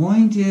 the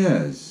point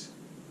is,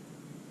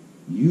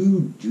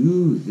 you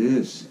do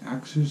this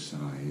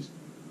exercise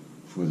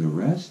for the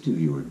rest of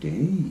your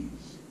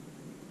days.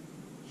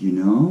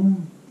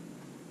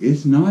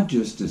 It's not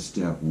just a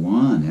step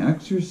one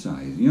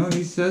exercise.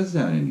 He says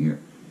that in here,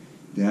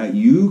 that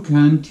you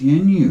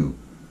continue.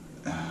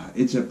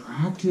 It's a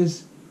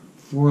practice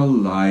for a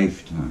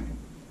lifetime.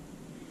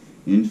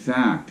 In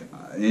fact,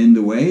 in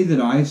the way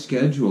that I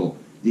schedule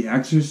the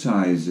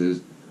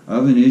exercises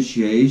of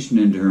initiation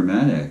into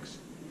Hermetics,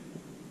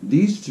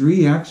 these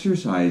three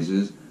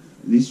exercises,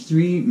 these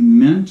three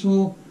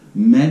mental,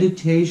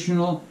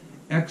 meditational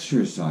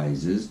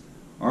exercises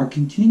are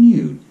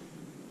continued.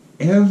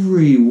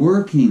 Every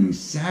working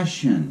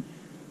session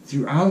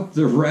throughout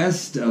the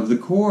rest of the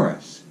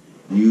course,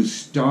 you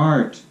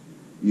start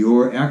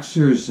your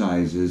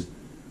exercises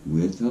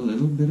with a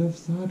little bit of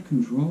thought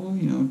control.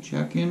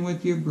 Check in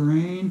with your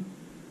brain,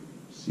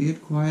 see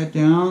it quiet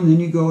down, then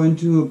you go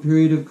into a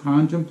period of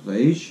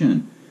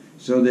contemplation,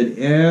 so that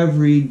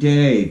every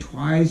day,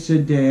 twice a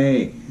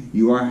day,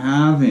 you are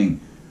having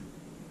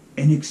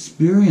an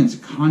experience, a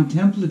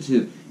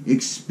contemplative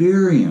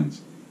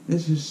experience.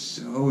 This is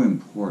so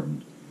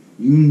important.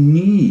 You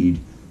need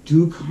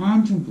to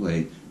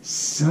contemplate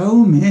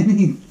so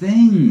many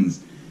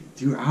things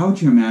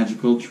throughout your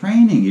magical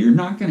training. You're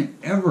not going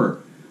to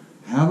ever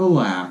have a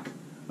lack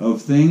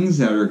of things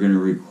that are going to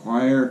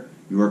require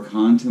your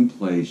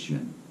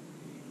contemplation.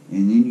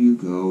 And then you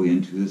go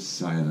into the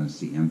silence,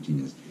 the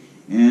emptiness.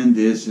 And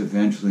this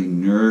eventually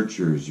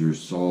nurtures your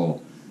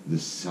soul, the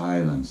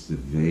silence, the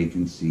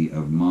vacancy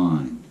of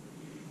mind.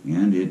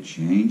 And it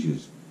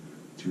changes.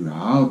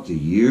 Throughout the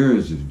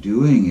years of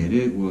doing it,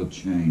 it will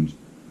change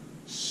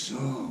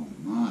so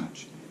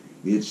much.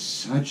 It's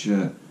such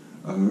a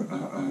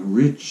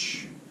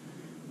rich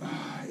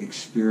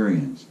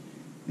experience,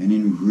 an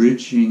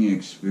enriching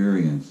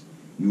experience.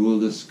 You will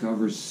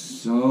discover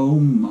so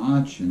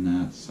much in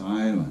that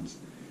silence.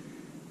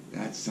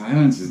 That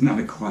silence is not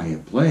a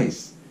quiet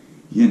place,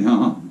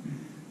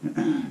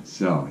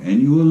 So,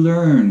 and you will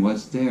learn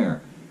what's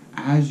there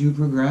as you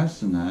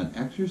progress in that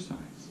exercise.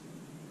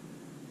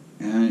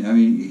 And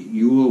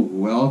you will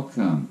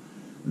welcome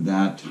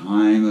that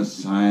time of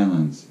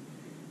silence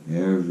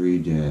every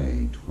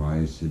day,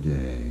 twice a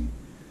day.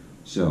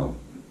 So,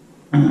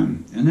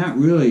 and that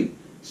really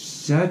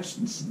sets,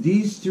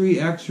 these three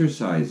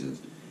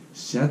exercises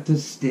set the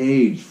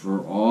stage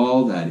for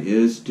all that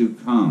is to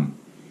come.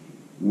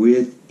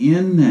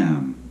 Within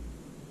them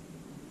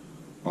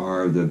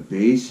are the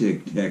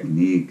basic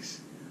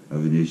techniques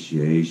of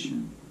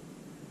initiation,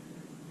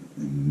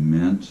 the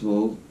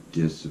mental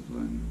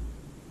discipline,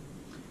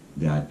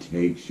 that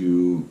takes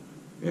you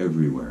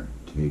everywhere,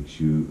 takes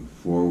you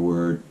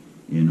forward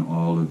in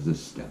all of the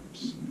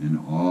steps, in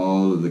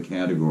all of the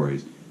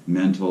categories,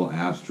 mental,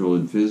 astral,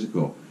 and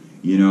physical.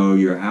 You know,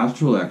 your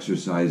astral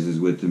exercises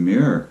with the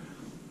mirror,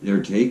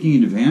 they're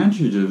taking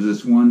advantage of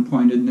this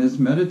one-pointedness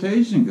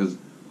meditation, because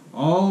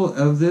all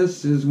of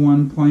this is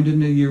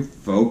one-pointedness. You're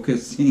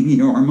focusing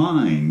your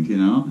mind, you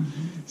know.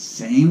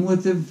 Same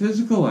with the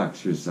physical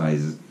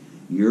exercises.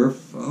 You're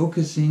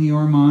focusing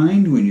your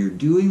mind when you're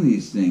doing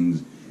these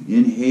things.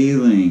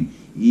 Inhaling,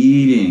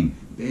 eating,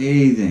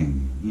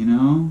 bathing, you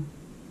know.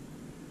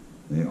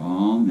 They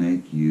all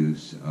make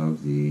use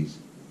of these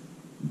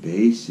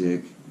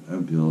basic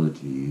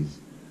abilities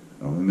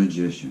of a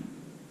magician.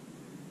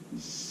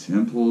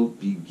 Simple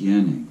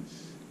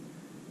beginnings.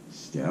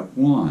 Step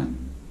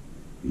one,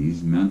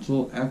 these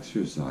mental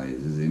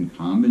exercises in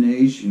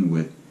combination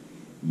with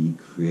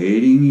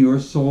creating your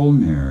soul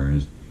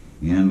mirrors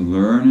and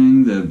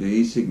learning the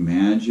basic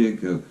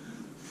magic of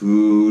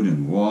food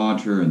and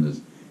water and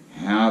this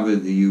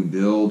habit that you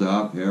build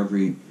up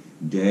every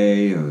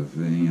day of,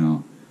 you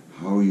know,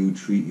 how you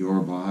treat your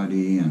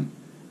body, and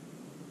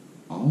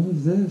all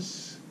of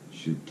this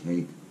should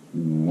take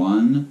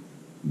 1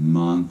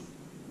 month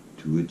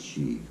to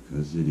achieve,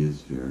 because it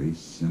is very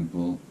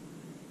simple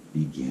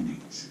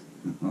beginnings.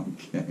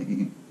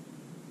 Okay?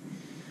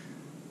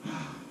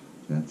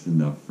 That's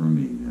enough for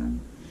me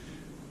then.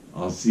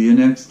 I'll see you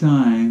next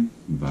time.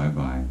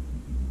 Bye-bye.